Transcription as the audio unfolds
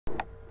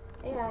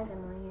Hey guys,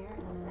 Emily here,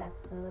 and I'm back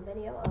with another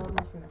video of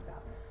Mushroom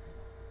Mix-Up.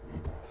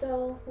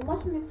 So, what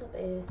Mushroom Mix-Up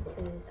is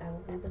I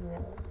will read the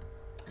rules.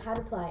 How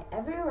to play.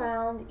 Every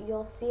round,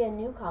 you'll see a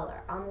new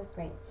color on the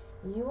screen.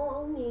 You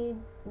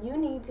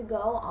need to go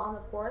on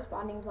the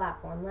corresponding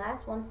platform.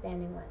 Last one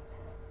standing wins.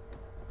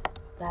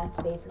 That's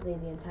basically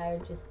the entire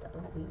gist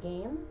of the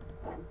game.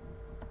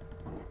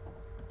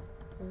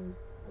 So,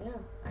 yeah,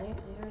 I already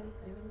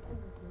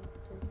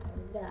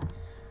did that.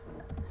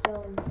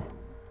 So,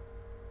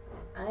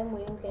 I'm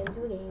waiting to get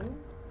into a game.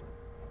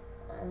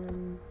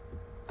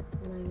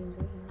 My game's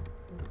right here.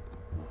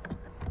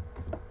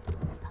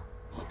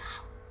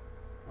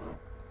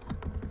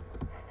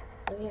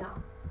 So yeah,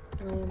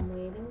 I am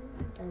waiting,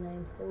 and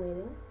I'm still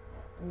waiting,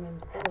 and I'm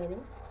still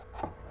waiting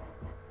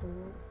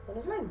for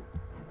this ring.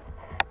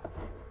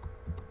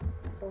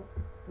 So,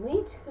 we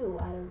need 2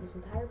 out of this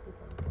entire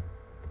people.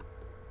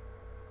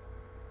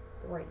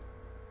 3.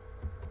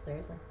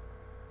 Seriously.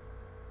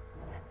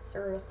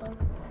 Seriously.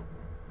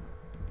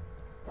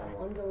 That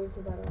one's always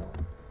the better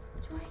one.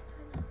 Which way?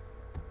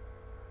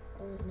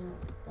 Oh, no.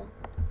 Oh.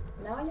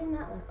 Now I'm doing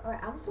that one.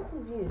 Alright, I'm so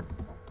confused.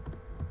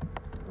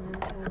 Now I'm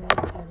trying to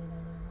study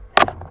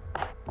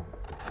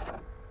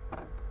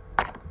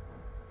now.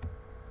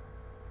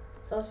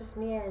 So it's just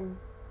me and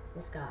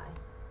this guy.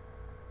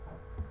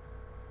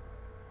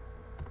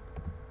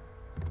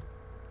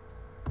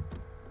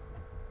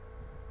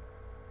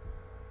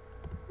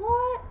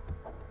 What?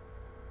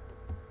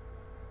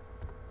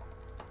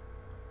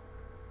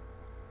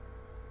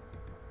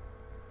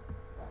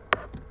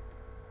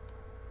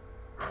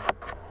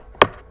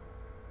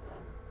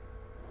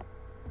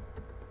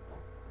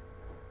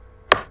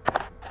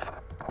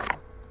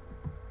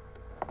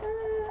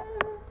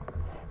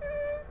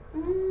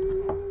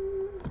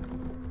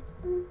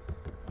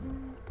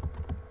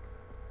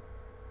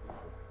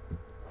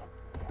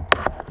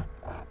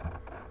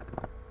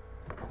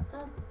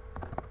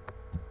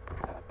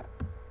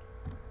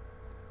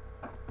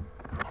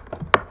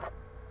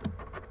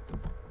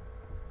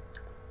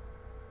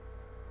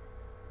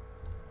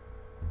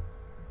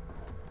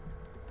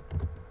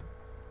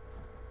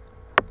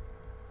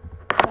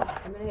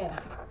 I'm gonna get it.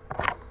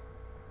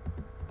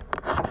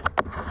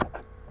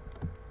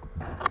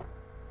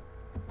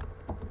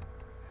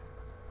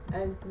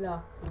 And the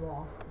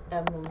wall.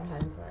 Everyone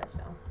has for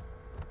itself.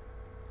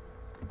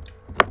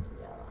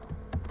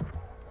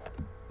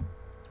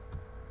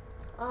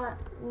 Alright,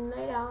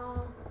 later.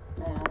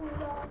 Later.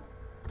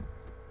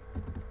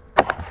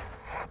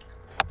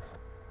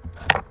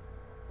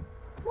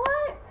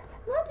 What?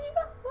 What did you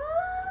got?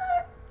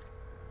 What?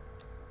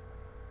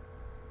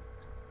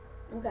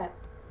 Okay.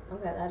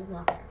 Okay, that is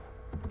not fair.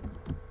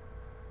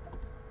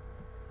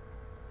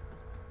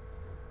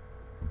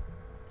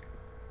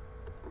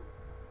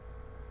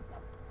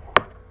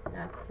 Now I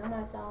have to kill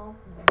myself.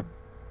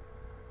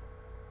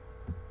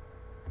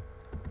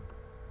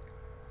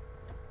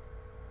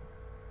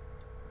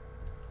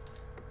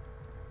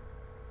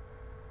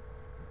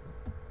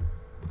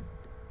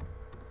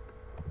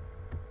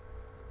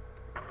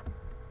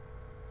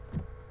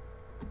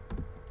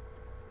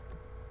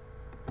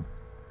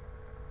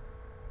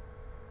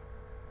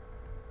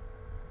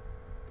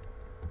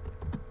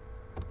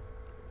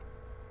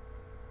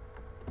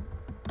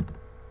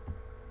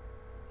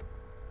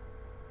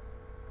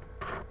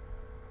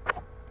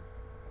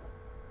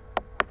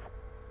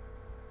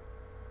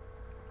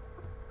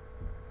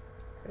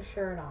 Put a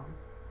shirt on.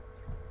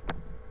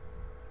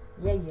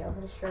 Yeah,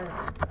 put a shirt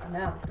on.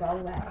 No, go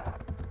away.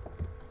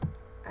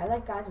 I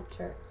like guys with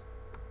shirts.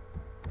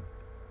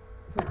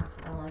 Nah,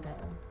 I don't like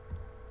anyone.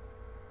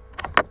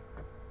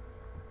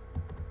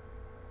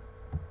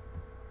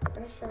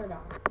 Put a shirt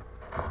on.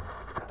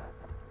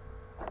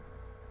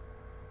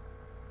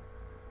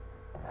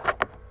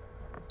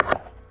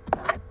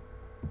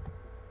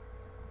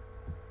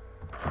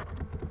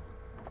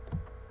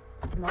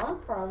 Am I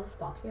on forever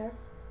stuck here?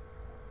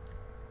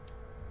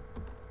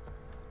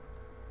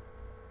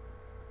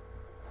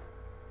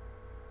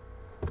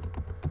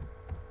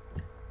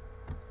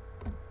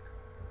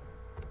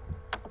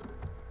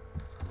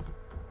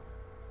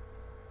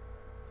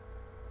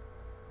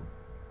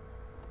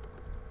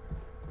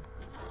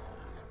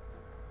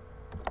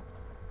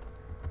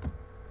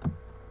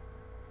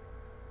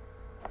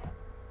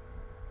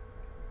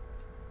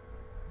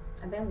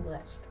 I've been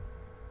glitched.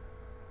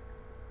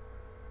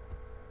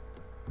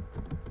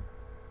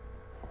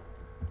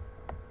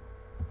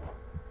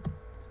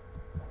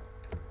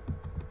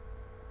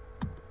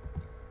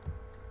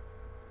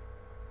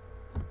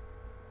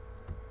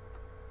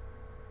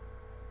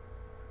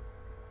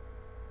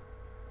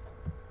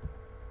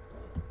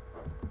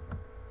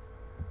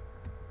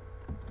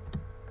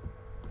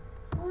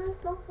 Oh,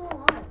 it's not so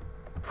hard.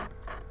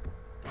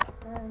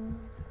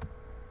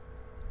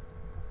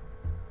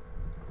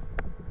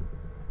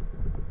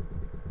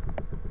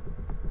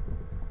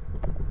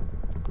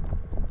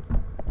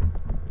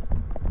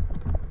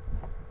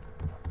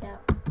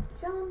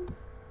 Jump.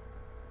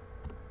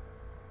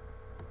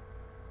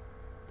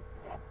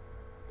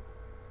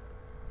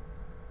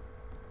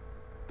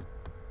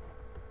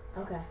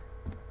 Okay.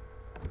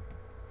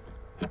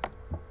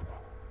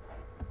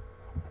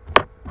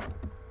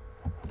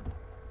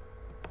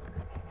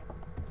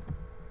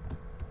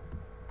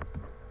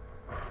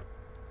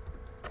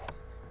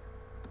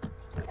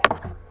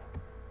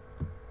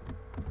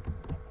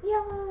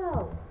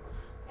 yellow.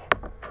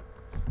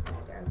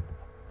 There.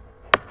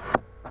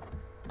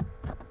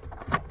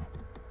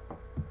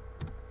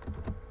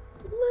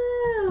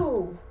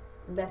 Blue.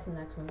 That's the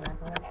next one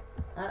back,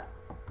 right?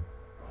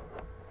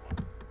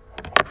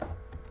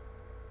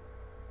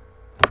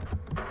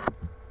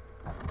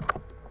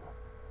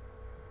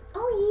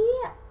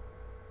 Oh yeah.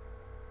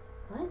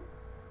 What?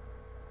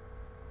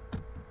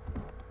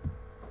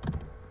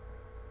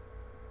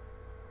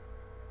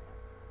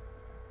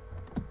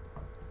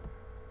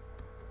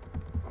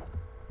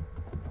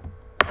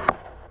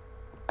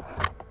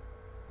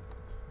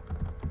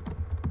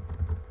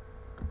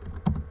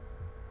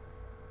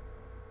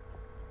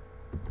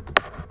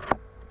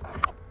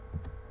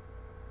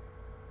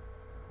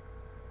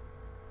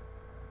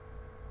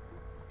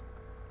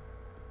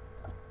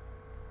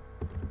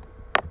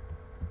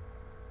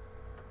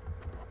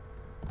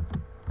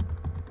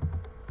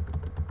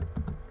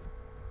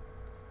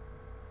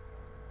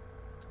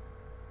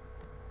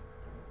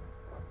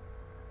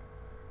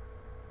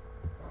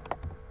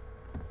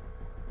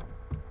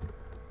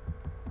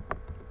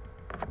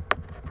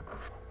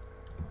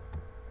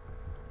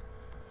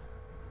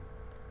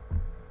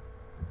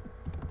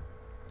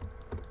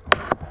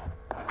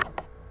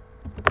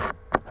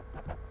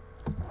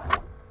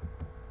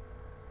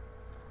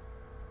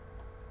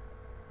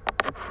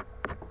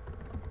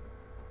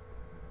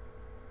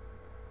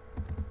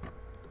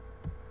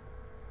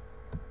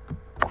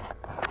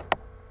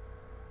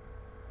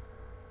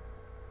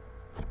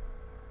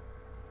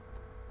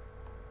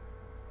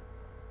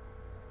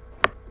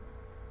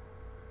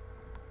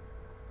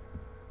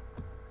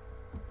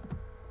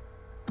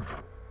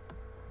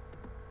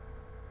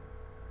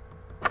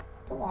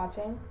 For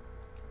watching.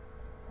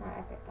 Alright,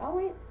 okay. Oh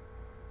wait.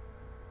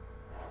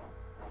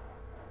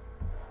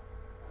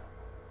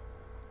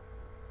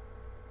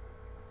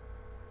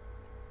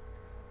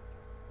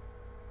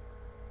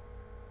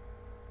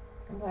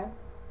 Okay,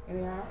 here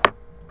we are.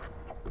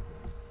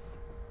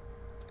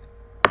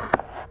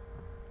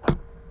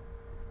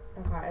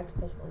 Okay, it's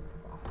officially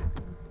people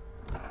hacking.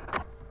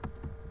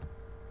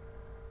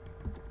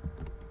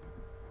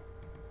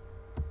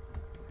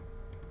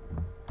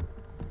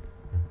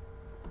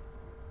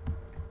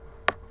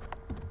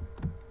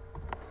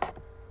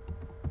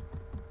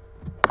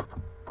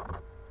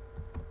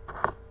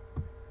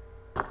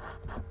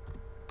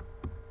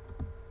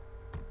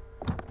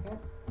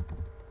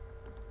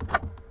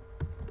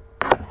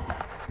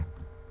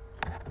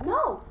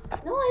 No,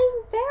 no, it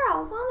isn't fair. I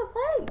was on the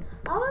plane.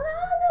 I was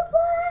on the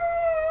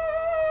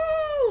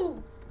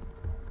plane.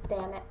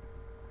 Damn it.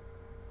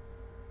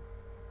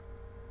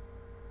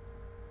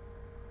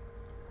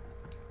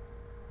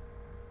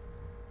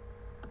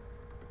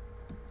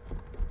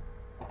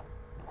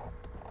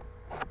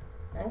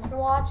 Thanks for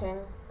watching.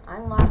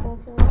 I'm laughing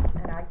too much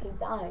and I keep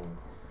dying.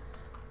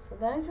 So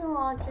thanks for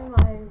watching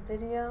my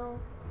video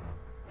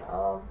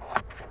of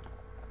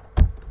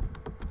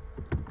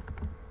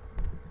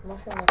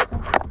mushroom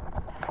mix-up.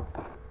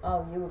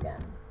 Oh, you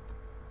again.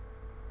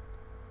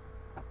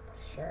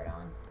 Shirt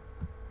on.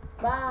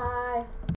 Bye.